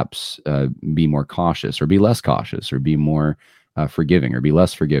perhaps be more cautious, or be less cautious, or be more forgiving, or be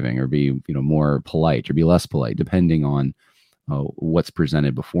less forgiving, or be more polite, or be less polite, depending on what's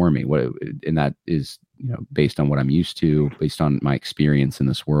presented before me. And that is based on what I'm used to, based on my experience in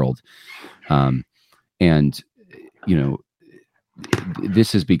this world.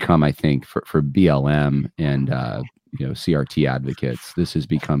 This has become, I think, for BLM and CRT advocates, this has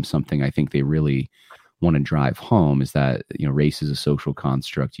become something I think they really want to drive home, is that race is a social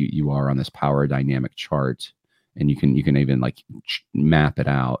construct. You are on this power dynamic chart, and you can even map it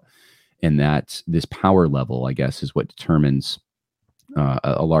out, and that this power level, I guess, is what determines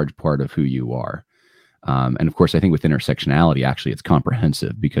a large part of who you are. And of course, I think with intersectionality, actually, it's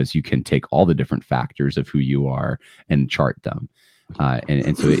comprehensive, because you can take all the different factors of who you are and chart them.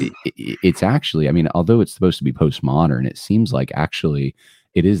 And so it's actually, I mean, although it's supposed to be postmodern, it seems like actually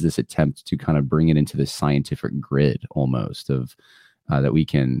it is this attempt to kind of bring it into this scientific grid almost of that we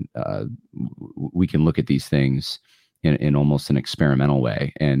can look at these things in almost an experimental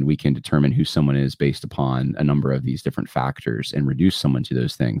way, and we can determine who someone is based upon a number of these different factors and reduce someone to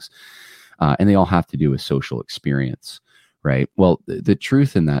those things. And they all have to do with social experience, right? Well, the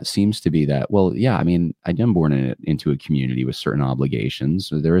truth in that seems to be that, well, yeah, I mean, I am born into a community with certain obligations.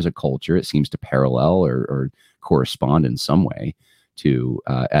 So there is a culture. It seems to parallel or correspond in some way to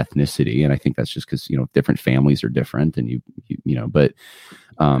ethnicity. And I think that's just because, different families are different, and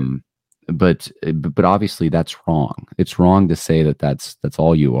but obviously that's wrong. It's wrong to say that that's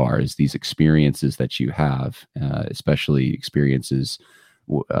all you are, is these experiences that you have, especially experiences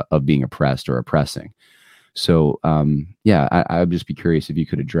of being oppressed or oppressing. So, I would just be curious if you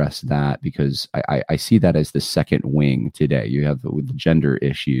could address that, because I see that as the second wing today. You have the gender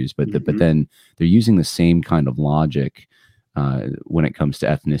issues, but but then they're using the same kind of logic when it comes to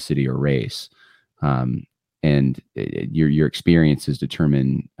ethnicity or race. And your experiences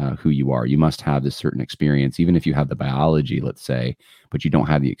determine who you are. You must have this certain experience, even if you have the biology, let's say, but you don't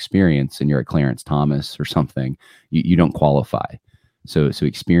have the experience, and you're a Clarence Thomas or something, you don't qualify. So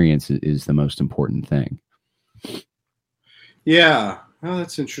experience is the most important thing. Yeah, oh,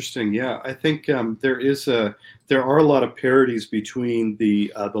 that's interesting. Yeah, I think there are a lot of parodies between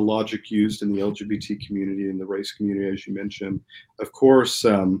the logic used in the LGBT community and the race community, as you mentioned. Of course,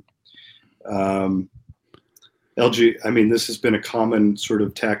 this has been a common sort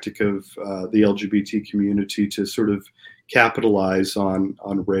of tactic of the LGBT community to sort of capitalize on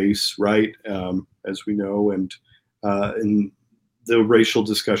race, right? As we know, and in the racial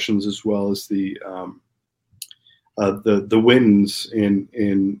discussions, as well as the wins in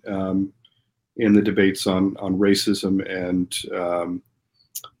the debates on racism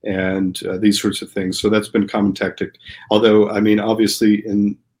and these sorts of things. So that's been a common tactic. Although, I mean, obviously,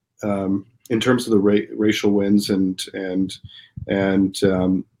 in terms of the racial wins and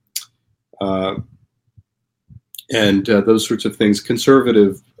those sorts of things,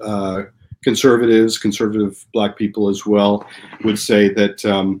 conservative Black people as well would say that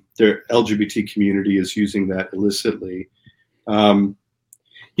their LGBT community is using that illicitly. But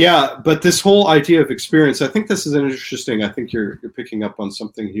this whole idea of experience, I think this is interesting. I think you're picking up on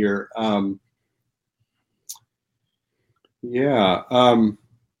something here.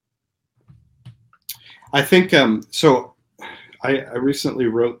 I think so. I recently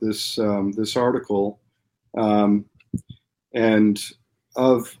wrote this article, and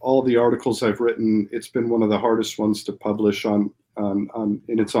of all the articles I've written, it's been one of the hardest ones to publish and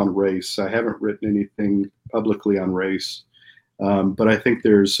it's on race. I haven't written anything publicly on race, but I think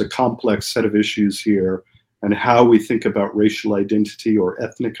there's a complex set of issues here, and how we think about racial identity or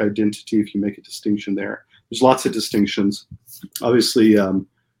ethnic identity, if you make a distinction there. There's lots of distinctions. Obviously,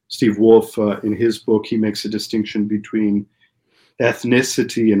 Steve Wolf, in his book, he makes a distinction between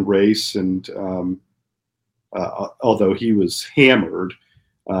ethnicity and race, and although he was hammered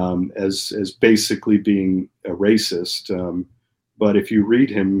as basically being a racist, but if you read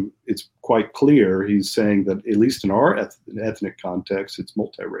him, it's quite clear he's saying that, at least in our ethnic context, it's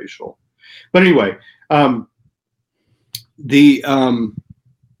multiracial. But anyway, there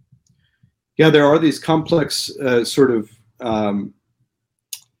are these complex sort of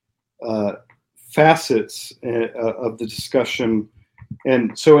facets of the discussion,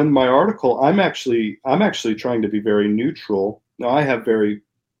 and so in my article, I'm actually trying to be very neutral. Now, I have very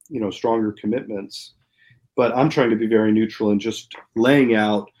stronger commitments, but I'm trying to be very neutral and just laying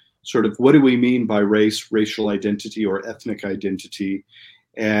out sort of what do we mean by race, racial identity, or ethnic identity,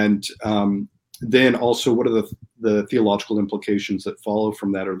 and then also what are the theological implications that follow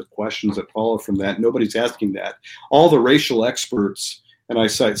from that, or the questions that follow from that. Nobody's asking that. All the racial experts, and I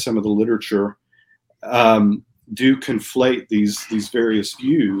cite some of the literature, do conflate these various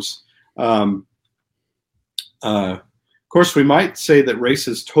views. Of course, we might say that race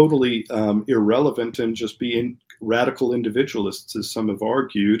is totally irrelevant and just be radical individualists, as some have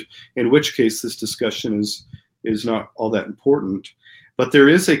argued, in which case this discussion is not all that important. But there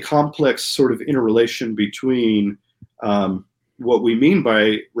is a complex sort of interrelation between what we mean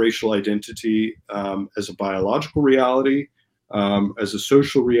by racial identity as a biological reality, as a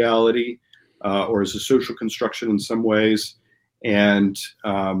social reality, or as a social construction in some ways, and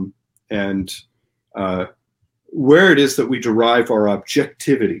where it is that we derive our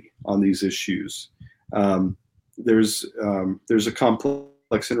objectivity on these issues. There's a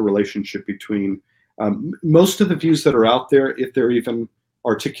complex interrelationship between most of the views that are out there, if they're even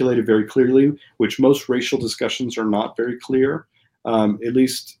articulated very clearly, which most racial discussions are not very clear, at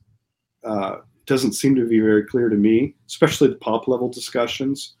least doesn't seem to be very clear to me, especially the pop level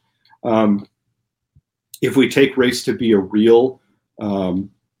discussions. If we take race to be a real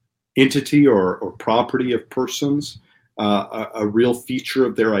entity or property of persons, a real feature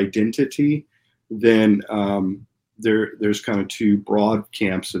of their identity, then there's kind of two broad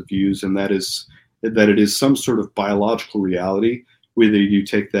camps of views, and that is that it is some sort of biological reality, whether you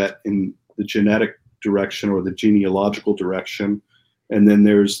take that in the genetic direction or the genealogical direction. And then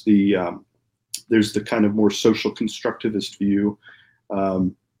there's the kind of more social constructivist view,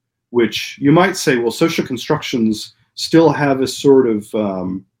 which you might say, well, social constructions still have a sort of,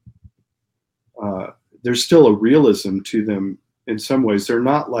 there's still a realism to them in some ways. They're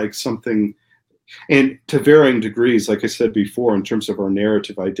not like something, and to varying degrees, like I said before, in terms of our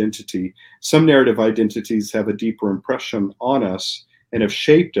narrative identity, some narrative identities have a deeper impression on us and have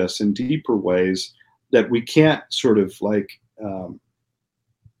shaped us in deeper ways that we can't sort of like,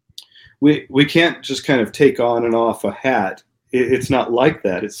 we can't just kind of take on and off a hat. It's not like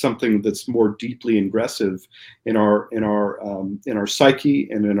that. It's something that's more deeply ingressive in our psyche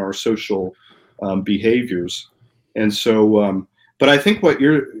and in our social behaviors. And so, but I think what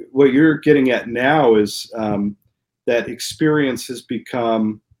you're getting at now is that experience has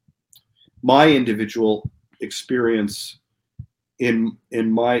become my individual experience in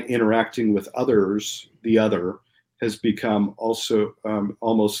my interacting with others. The other has become also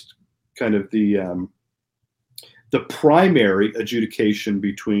almost kind of the primary adjudication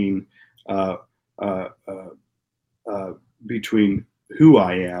between who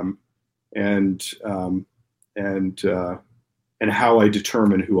I am and how I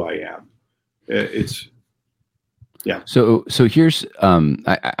determine who I am. It's yeah. So here's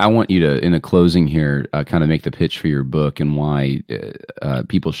I want you to, in a closing here, kind of make the pitch for your book and why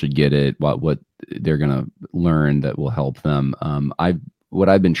people should get it, what they're going to learn that will help them. What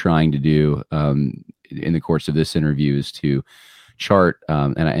I've been trying to do in the course of this interview is to chart,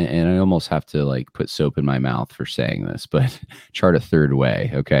 and I almost have to like put soap in my mouth for saying this, but chart a third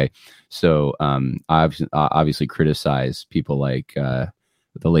way. Okay, so I've obviously criticized people like the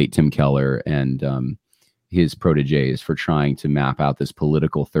late Tim Keller and his proteges for trying to map out this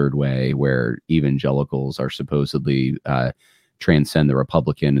political third way where evangelicals are supposedly transcend the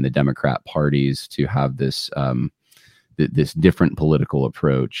Republican and the Democrat parties to have this this different political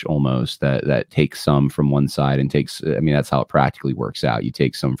approach almost that takes some from one side and takes, I mean, that's how it practically works out. You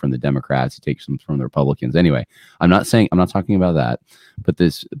take some from the Democrats, you take some from the Republicans. Anyway, I'm not talking about that,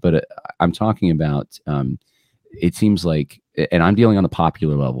 but I'm talking about, it seems like, and I'm dealing on the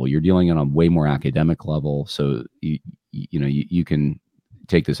popular level, you're dealing on a way more academic level. So you can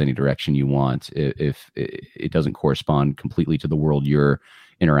take this any direction you want if it doesn't correspond completely to the world you're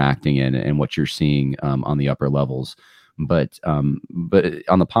interacting in and what you're seeing on the upper levels. But on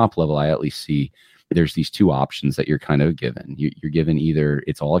the pop level, I at least see there's these two options that you're kind of given. You're given either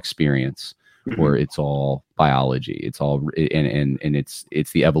it's all experience or it's all biology. It's all and it's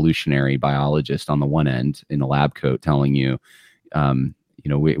the evolutionary biologist on the one end in the lab coat telling you,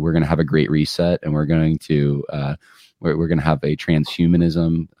 we're going to have a great reset and we're going to we're going to have a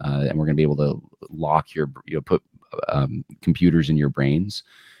transhumanism and we're going to be able to lock put computers in your brains.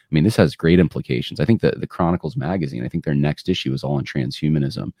 I mean, this has great implications. I think the Chronicles magazine, I think their next issue is all on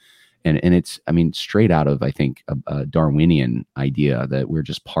transhumanism. And it's, I mean, straight out of, I think, a Darwinian idea that we're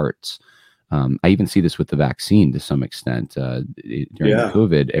just parts. I even see this with the vaccine to some extent during the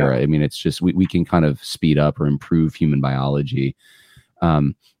COVID era. I mean, it's just, we can kind of speed up or improve human biology.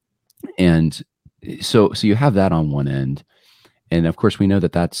 And so you have that on one end. And of course, we know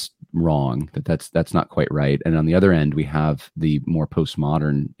that that's wrong, that's not quite right. And on the other end, we have the more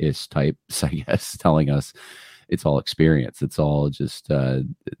postmodernist types, I guess, telling us it's all experience. It's all just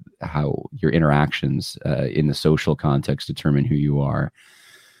how your interactions in the social context determine who you are.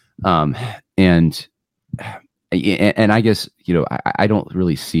 And I guess, I don't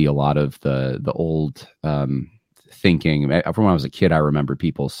really see a lot of the old thinking. From when I was a kid, I remember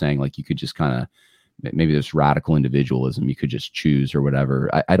people saying like you could just kind of, maybe there's radical individualism, you could just choose or whatever.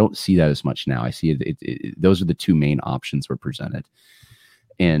 I don't see that as much now. I see those are the two main options were presented.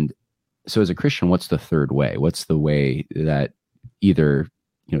 And so as a Christian, what's the third way? What's the way that either,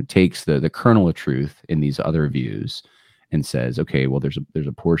 takes the kernel of truth in these other views and says, okay, well, there's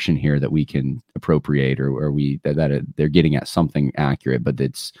a portion here that we can appropriate or they're getting at something accurate, but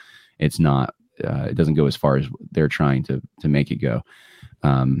it's not, it doesn't go as far as they're trying to make it go.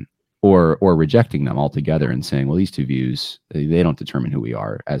 Or rejecting them altogether and saying, well, these two views, they don't determine who we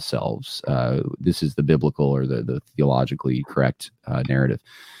are as selves. This is the biblical or the theologically correct narrative.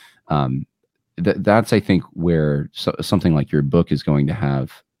 That's, I think, where something like your book is going to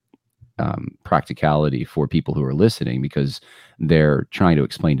have practicality for people who are listening, because they're trying to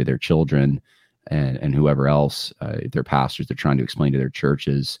explain to their children and whoever else, their pastors, they're trying to explain to their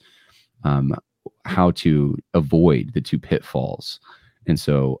churches how to avoid the two pitfalls. And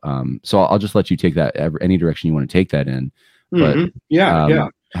so, I'll just let you take that any direction you want to take that in. But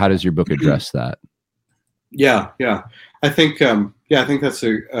how does your book address that? Yeah. I think that's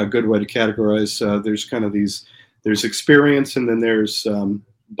a good way to categorize. There's kind of there's experience, and then there's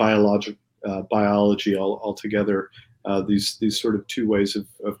biology altogether. These sort of two ways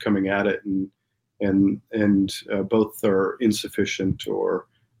of coming at it, and both are insufficient or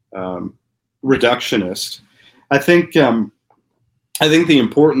reductionist. I think the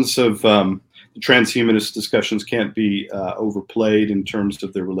importance of the transhumanist discussions can't be overplayed in terms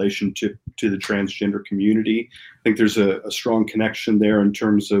of their relationship to the transgender community. I think there's a strong connection there in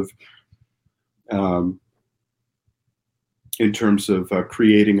terms of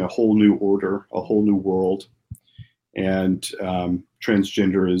creating a whole new order, a whole new world, and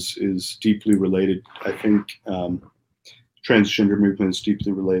transgender is deeply related. I think transgender movement is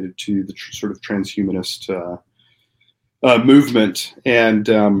deeply related to the sort of transhumanist movement, and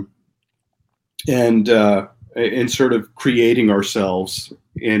sort of creating ourselves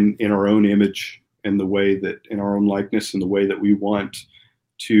in our own image, in the way that, in our own likeness, in the way that we want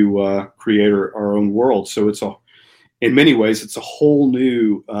to create our own world. So in many ways, it's a whole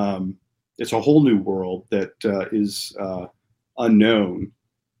new world that is unknown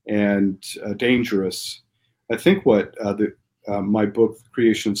and dangerous. I think what my book,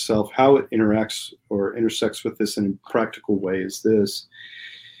 Creation Self, how it interacts or intersects with this in a practical way is this.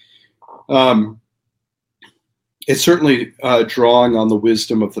 It's certainly drawing on the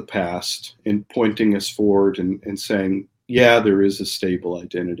wisdom of the past and pointing us forward and saying, yeah, there is a stable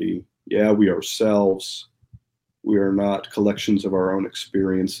identity. Yeah, we are selves. We are not collections of our own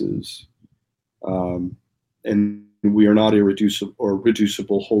experiences. And we are not irreducible or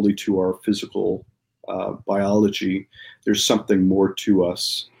reducible wholly to our physical biology. There's something more to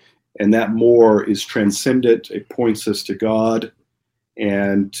us. And that more is transcendent. It points us to God.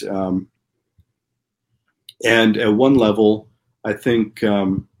 And at one level, I think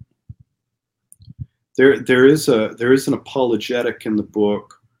there is an apologetic in the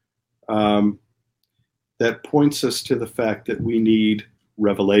book that points us to the fact that we need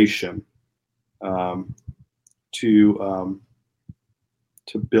revelation to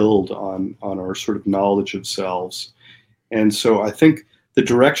build on our sort of knowledge of selves. And so I think the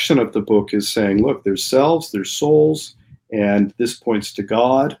direction of the book is saying, look, there's selves, there's souls, and this points to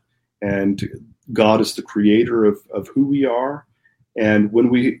God, and God is the creator of who we are. And when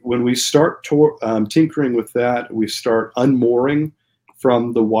we start tinkering with that, we start unmooring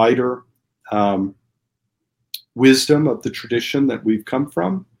from the wider wisdom of the tradition that we've come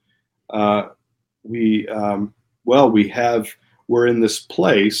from. We're in this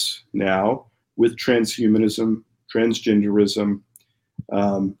place now with transhumanism, transgenderism,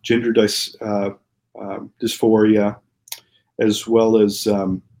 gender dysphoria, as well as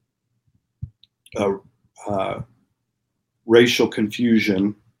racial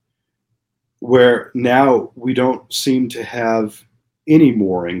confusion, where now we don't seem to have any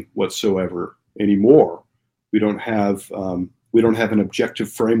mooring whatsoever anymore. We don't have an objective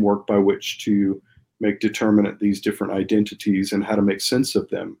framework by which to make determinate these different identities and how to make sense of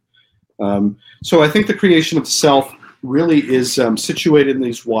them. So I think the creation of self really is situated in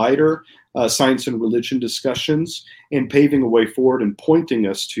these wider science and religion discussions, and paving a way forward and pointing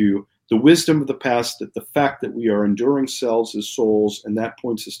us to the wisdom of the past, that the fact that we are enduring selves as souls, and that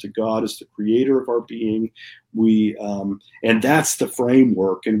points us to God as the creator of our being. And that's the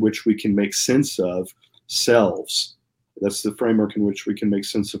framework in which we can make sense of selves. That's the framework in which we can make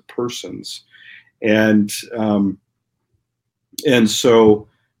sense of persons. And so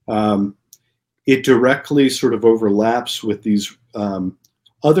it directly sort of overlaps with these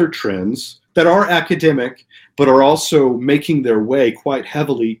other trends that are academic, but are also making their way quite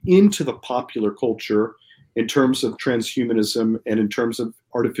heavily into the popular culture in terms of transhumanism and in terms of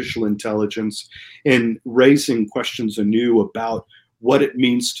artificial intelligence, and raising questions anew about what it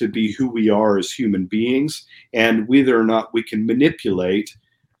means to be who we are as human beings, and whether or not we can manipulate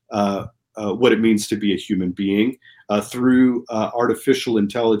what it means to be a human being through artificial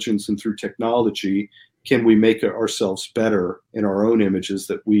intelligence and through technology. Can we make ourselves better in our own images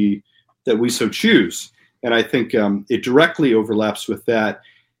that we so choose? And I think it directly overlaps with that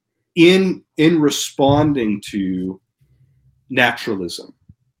in responding to naturalism,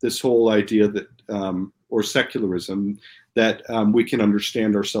 this whole idea that or secularism, that we can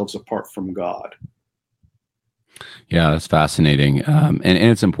understand ourselves apart from God. Yeah, that's fascinating. And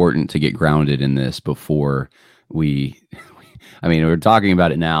it's important to get grounded in this before we, I mean, we're talking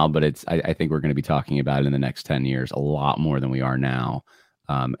about it now, but I think we're going to be talking about it in the next 10 years a lot more than we are now,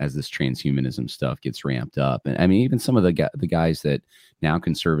 as this transhumanism stuff gets ramped up. And I mean, even some of the guys that now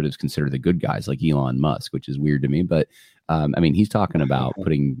conservatives consider the good guys, like Elon Musk, which is weird to me. But I mean, he's talking about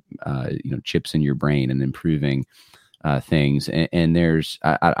putting, chips in your brain and improving things. And there's,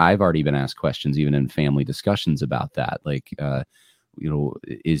 I've already been asked questions, even in family discussions about that. Like,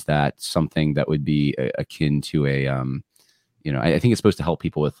 is that something that would be akin to a, I think it's supposed to help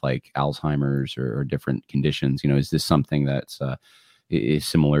people with like Alzheimer's or different conditions. Is this something that's is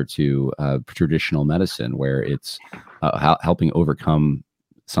similar to traditional medicine, where it's helping overcome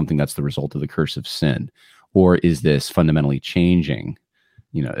something that's the result of the curse of sin? Or is this fundamentally changing?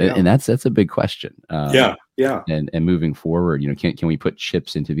 And that's a big question. Yeah. And moving forward, can we put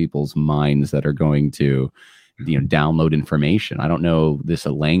chips into people's minds that are going to, download information? I don't know this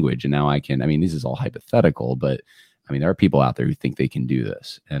a language, and now I can. I mean, this is all hypothetical, but I mean, there are people out there who think they can do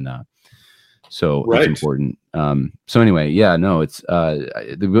this, and so Right. it's important. So anyway, yeah, no, it's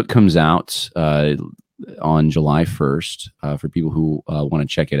the book comes out on July 1st for people who want to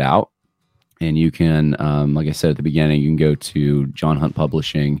check it out. And you can, like I said at the beginning, you can go to John Hunt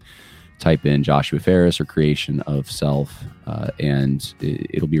Publishing, type in Joshua Farris or Creation of Self, and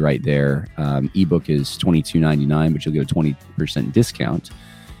it'll be right there. Ebook is $22.99, but you'll get a 20% discount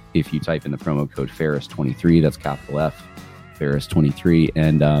if you type in the promo code Farris23. That's capital F, Farris23.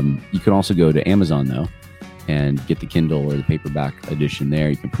 And you can also go to Amazon, though, and get the Kindle or the paperback edition there.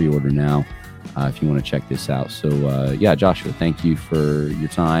 You can pre-order now if you want to check this out. So, yeah, Joshua, thank you for your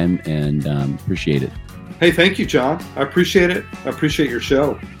time, and appreciate it. Hey, thank you, John. I appreciate it. I appreciate your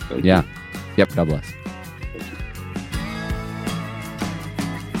show. Thank you. Yep. God bless.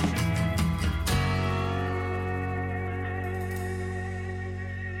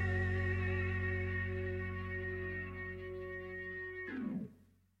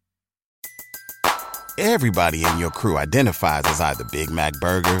 Everybody in your crew identifies as either Big Mac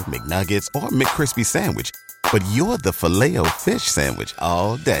Burger, McNuggets, or McCrispy Sandwich. But you're the Filet-O-Fish Sandwich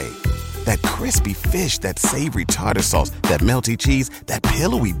all day. That crispy fish, that savory tartar sauce, that melty cheese, that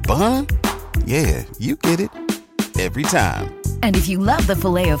pillowy bun. Yeah, you get it. Every time. And if you love the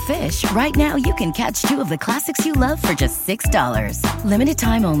Filet-O-Fish, right now you can catch two of the classics you love for just $6. Limited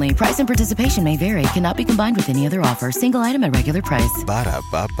time only. Price and participation may vary. Cannot be combined with any other offer. Single item at regular price.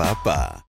 Ba-da-ba-ba-ba.